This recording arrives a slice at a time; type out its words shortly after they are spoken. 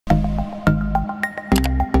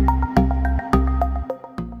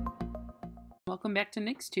welcome back to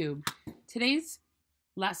Nick's Tube. Today's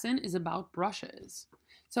lesson is about brushes.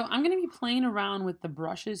 So I'm going to be playing around with the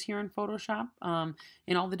brushes here in Photoshop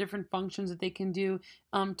and all the different functions that they can do.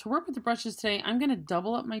 To work with the brushes today, I'm going to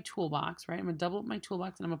double up my toolbox, right? I'm going to double up my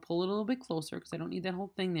toolbox and I'm going to pull it a little bit closer because I don't need that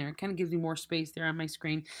whole thing there. It kind of gives me more space there on my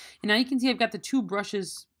screen. And now you can see I've got the two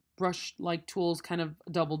brush-like tools kind of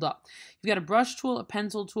doubled up. You've got a brush tool, a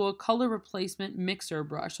pencil tool, color replacement, mixer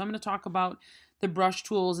brush. So I'm going to talk about the brush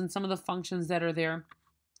tools and some of the functions that are there.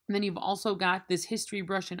 And then you've also got this history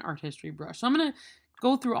brush and art history brush. So I'm going to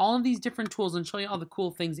go through all of these different tools and show you all the cool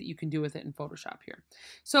things that you can do with it in Photoshop here.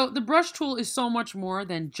 So the brush tool is so much more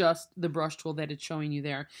than just the brush tool that it's showing you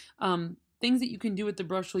there. Things that you can do with the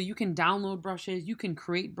brush tool, you can download brushes, you can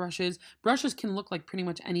create brushes. Brushes can look like pretty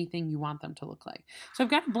much anything you want them to look like. So I've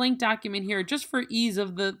got a blank document here just for ease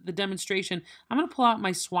of the demonstration. I'm going to pull out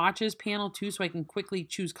my swatches panel too so I can quickly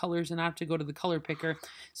choose colors and not have to go to the color picker.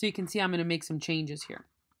 So you can see I'm going to make some changes here.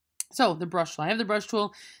 So the brush tool, I have the brush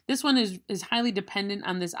tool. This one is highly dependent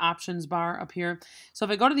on this options bar up here. So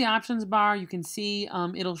if I go to the options bar, you can see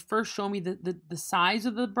it'll first show me the size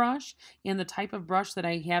of the brush and the type of brush that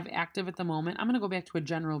I have active at the moment. I'm going to go back to a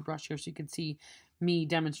general brush here so you can see me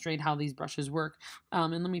demonstrate how these brushes work.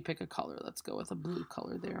 And let me pick a color. Let's go with a blue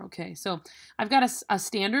color there. Okay, so I've got a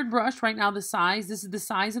standard brush right now. The size, this is the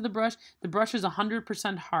size of the brush. The brush is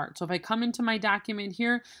 100% hard. So if I come into my document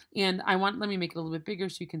here and let me make it a little bit bigger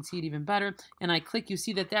so you can see it even better. And I click, you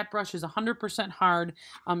see that that brush is 100% hard.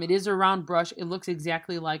 It is a round brush. It looks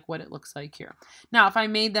exactly like what it looks like here. Now, if I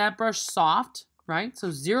made that brush soft, right? So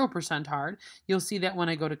 0% hard, you'll see that when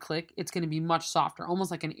I go to click, it's going to be much softer,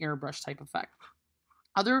 almost like an airbrush type effect.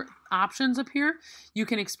 Other options up here you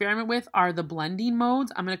can experiment with are the blending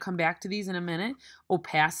modes. I'm going to come back to these in a minute.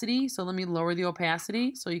 Opacity, so let me lower the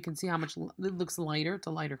opacity so you can see how much it looks lighter. It's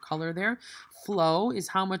a lighter color there. Flow is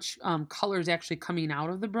how much color is actually coming out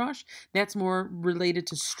of the brush. That's more related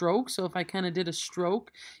to stroke. So if I kind of did a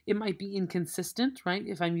stroke, it might be inconsistent, right?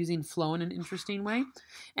 If I'm using flow in an interesting way.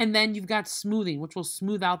 And then you've got smoothing, which will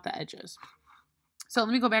smooth out the edges. So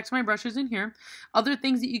let me go back to my brushes in here. Other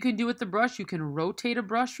things that you can do with the brush, you can rotate a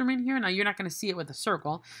brush from in here. Now you're not going to see it with a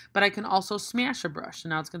circle, but I can also smash a brush. So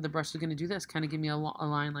now the brush is going to do this, kind of give me a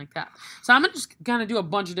line like that. So I'm just going to do a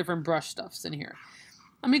bunch of different brush stuffs in here.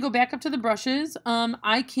 Let me go back up to the brushes.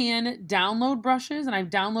 I can download brushes, and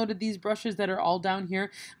I've downloaded these brushes that are all down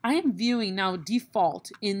here. I am viewing now,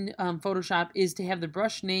 default in Photoshop is to have the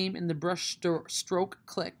brush name and the brush stroke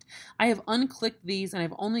clicked. I have unclicked these, and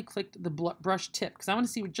I've only clicked the brush tip because I want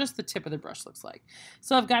to see what just the tip of the brush looks like.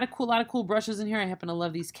 So I've got a lot of cool brushes in here. I happen to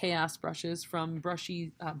love these chaos brushes from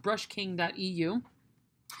brushking.eu.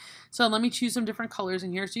 So let me choose some different colors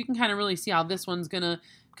in here so you can kind of really see how this one's going to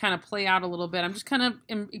kind of play out a little bit. I'm just kind of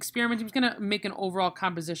experimenting. I'm just going to make an overall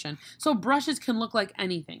composition. So brushes can look like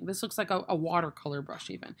anything. This looks like a watercolor brush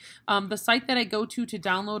even. The site that I go to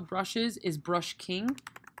download brushes is brushking.eu.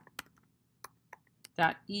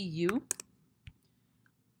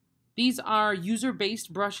 These are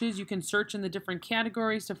user-based brushes. You can search in the different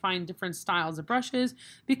categories to find different styles of brushes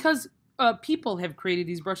because people have created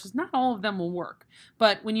these brushes. Not all of them will work,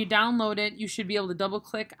 but when you download it, you should be able to double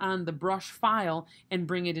click on the brush file and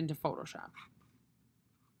bring it into Photoshop.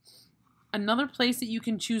 Another place that you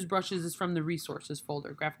can choose brushes is from the resources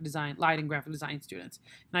folder, graphic design, Light and graphic design students,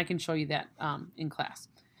 and I can show you that in class.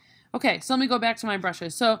 Okay, so let me go back to my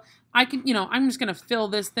brushes. So I can, I'm just going to fill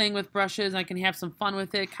this thing with brushes. I can have some fun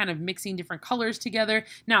with it, kind of mixing different colors together.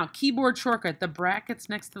 Now, keyboard shortcut, the brackets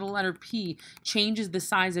next to the letter P changes the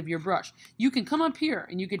size of your brush. You can come up here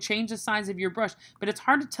and you can change the size of your brush, but it's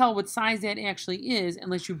hard to tell what size that actually is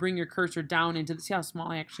unless you bring your cursor down into see how small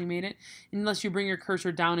I actually made it? Unless you bring your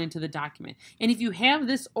cursor down into the document. And if you have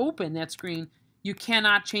this open, that screen, you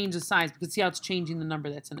cannot change the size because see how it's changing the number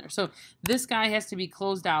that's in there. So this guy has to be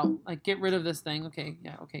closed out. Like get rid of this thing. Okay,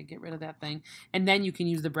 yeah, okay, get rid of that thing. And then you can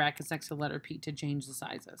use the brackets next to the letter P to change the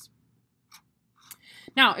sizes.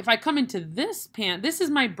 Now, if I come into this this is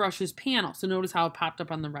my brushes panel. So notice how it popped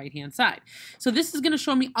up on the right-hand side. So this is going to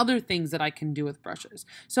show me other things that I can do with brushes.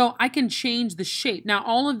 So I can change the shape. Now,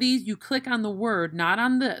 all of these, you click on the word, not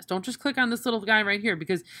on this. Don't just click on this little guy right here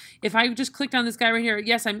because if I just clicked on this guy right here,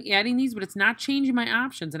 yes, I'm adding these, but it's not changing my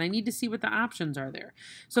options, and I need to see what the options are there.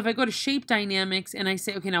 So if I go to shape dynamics and I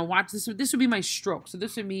say, okay, now watch this. This would be my stroke. So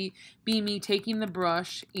this would be me taking the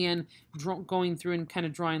brush and going through and kind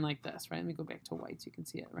of drawing like this, right? Let me go back to white so you can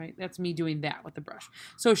see it, right? That's me doing that with the brush.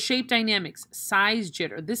 So shape dynamics, size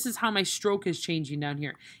jitter. This is how my stroke is changing down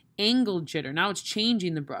here. Angle jitter. Now it's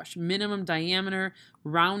changing the brush. Minimum diameter,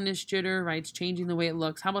 roundness jitter, right? It's changing the way it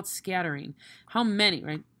looks. How about scattering? How many,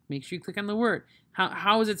 right? Make sure you click on the word.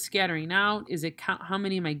 How is it scattering out? Is it how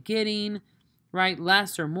many am I getting? Right?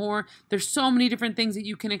 Less or more. There's so many different things that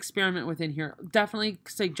you can experiment with in here. Definitely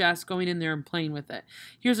suggest going in there and playing with it.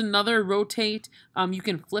 Here's another rotate. You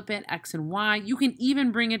can flip it X and Y. You can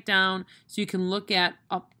even bring it down so you can look at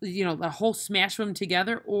the whole smash of them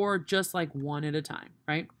together or just like one at a time,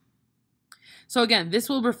 right? So again, this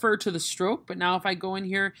will refer to the stroke, but now if I go in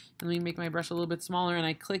here and let me make my brush a little bit smaller and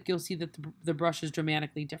I click, you'll see that the brush is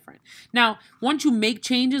dramatically different. Now, once you make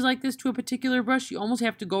changes like this to a particular brush, you almost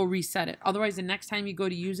have to go reset it. Otherwise, the next time you go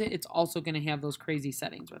to use it, it's also going to have those crazy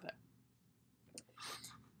settings with it.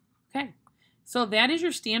 Okay. So that is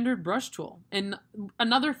your standard brush tool. And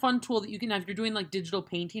another fun tool that you can have if you're doing like digital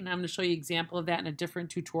painting, I'm going to show you an example of that in a different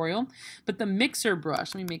tutorial. But the mixer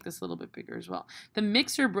brush, let me make this a little bit bigger as well. The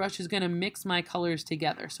mixer brush is going to mix my colors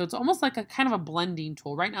together. So it's almost like a kind of a blending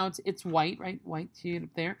tool. Right now it's white, right? White, see it up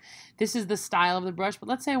there. This is the style of the brush. But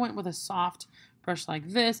let's say I went with a soft brush like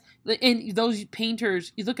this. And those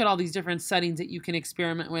painters, you look at all these different settings that you can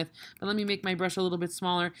experiment with. But let me make my brush a little bit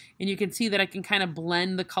smaller. And you can see that I can kind of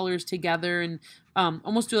blend the colors together and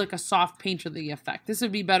almost do like a soft painterly effect. This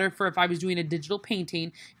would be better for if I was doing a digital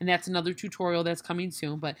painting, and that's another tutorial that's coming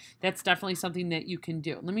soon, but that's definitely something that you can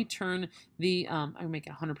do. Let me turn the, I make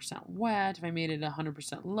it 100% wet. If I made it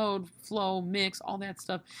 100% load, flow, mix, all that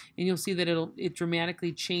stuff, and you'll see that it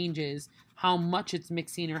dramatically changes how much it's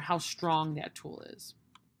mixing or how strong that tool is.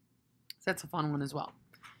 So that's a fun one as well.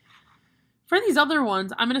 For these other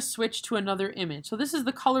ones, I'm going to switch to another image. So this is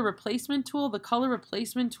the color replacement tool. The color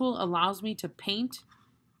replacement tool allows me to paint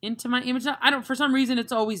into my image. Now, for some reason,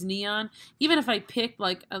 it's always neon. Even if I pick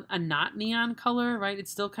like a not neon color, right, it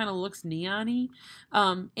still kind of looks neon-y.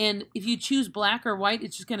 And if you choose black or white,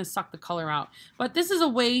 it's just going to suck the color out. But this is a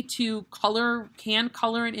way to hand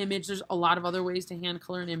color an image. There's a lot of other ways to hand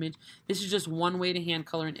color an image. This is just one way to hand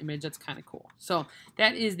color an image. That's kind of cool. So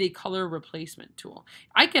that is the color replacement tool.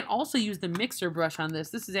 I can also use the mixer brush on this.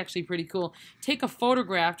 This is actually pretty cool. Take a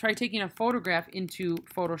photograph. Try taking a photograph into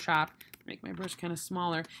Photoshop. Make my brush kind of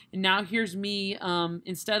smaller. And now here's me,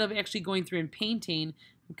 instead of actually going through and painting,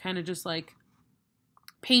 I'm kind of just like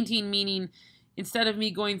painting, meaning instead of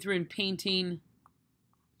me going through and painting,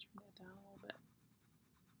 turn that down a little bit,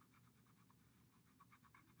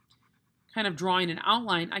 kind of drawing an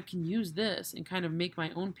outline, I can use this and kind of make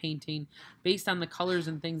my own painting based on the colors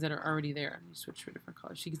and things that are already there. Let me switch to a different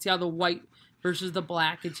color. So you can see how the white versus the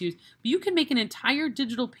black it's used. But you can make an entire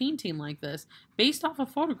digital painting like this based off a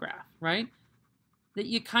photograph, right? That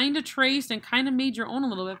you kind of traced and kind of made your own a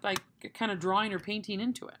little bit by kind of drawing or painting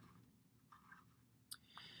into it.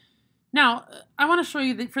 Now, I want to show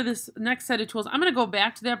you that for this next set of tools, I'm going to go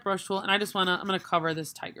back to that brush tool and I'm going to cover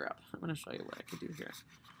this tiger up. I'm going to show you what I could do here.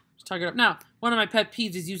 Just tiger up. Now, one of my pet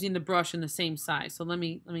peeves is using the brush in the same size. So let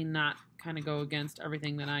me not kind of go against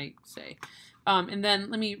everything that I say. And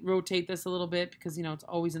then let me rotate this a little bit because, you know, it's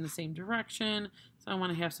always in the same direction. So I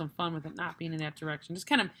want to have some fun with it not being in that direction. Just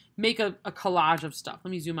kind of make a collage of stuff.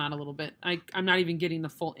 Let me zoom out a little bit. I'm not even getting the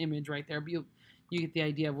full image right there, but you get the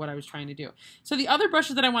idea of what I was trying to do. So the other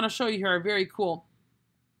brushes that I want to show you here are very cool.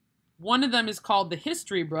 One of them is called the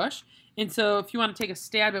history brush. And so if you want to take a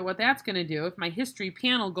stab at what that's going to do, if my history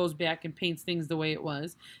panel goes back and paints things the way it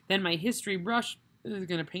was, then my history brush is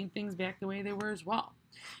going to paint things back the way they were as well.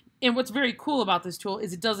 And what's very cool about this tool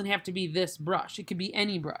is it doesn't have to be this brush. It could be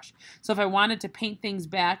any brush. So if I wanted to paint things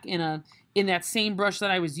back in that same brush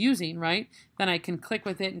that I was using, right, then I can click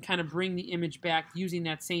with it and kind of bring the image back using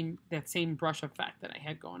that same brush effect that I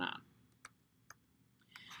had going on.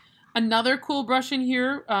 Another cool brush in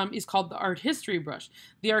here is called the art history brush.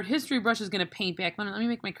 The art history brush is going to paint back, let me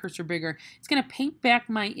make my cursor bigger. It's going to paint back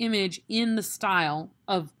my image in the style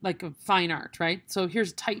of like a fine art, right? So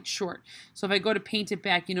here's tight short. So if I go to paint it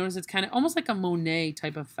back, you notice it's kind of almost like a Monet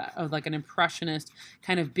type of like an impressionist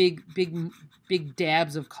kind of big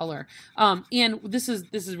dabs of color. And this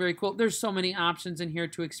is very cool. There's so many options in here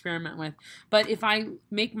to experiment with. But if I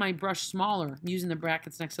make my brush smaller using the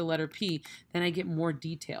brackets next to the letter P, then I get more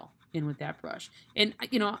detail in with that brush. And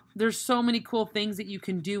you know, there's so many cool things that you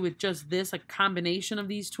can do with just this, like combination of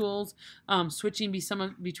these tools, switching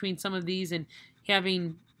between some of these and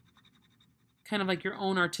having kind of like your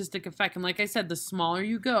own artistic effect. And like I said, the smaller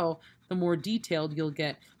you go, the more detailed you'll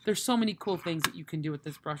get. There's so many cool things that you can do with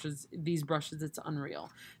these brushes, it's unreal.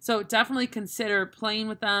 So definitely consider playing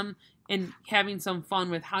with them and having some fun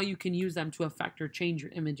with how you can use them to affect or change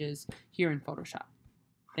your images here in Photoshop.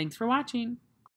 Thanks for watching.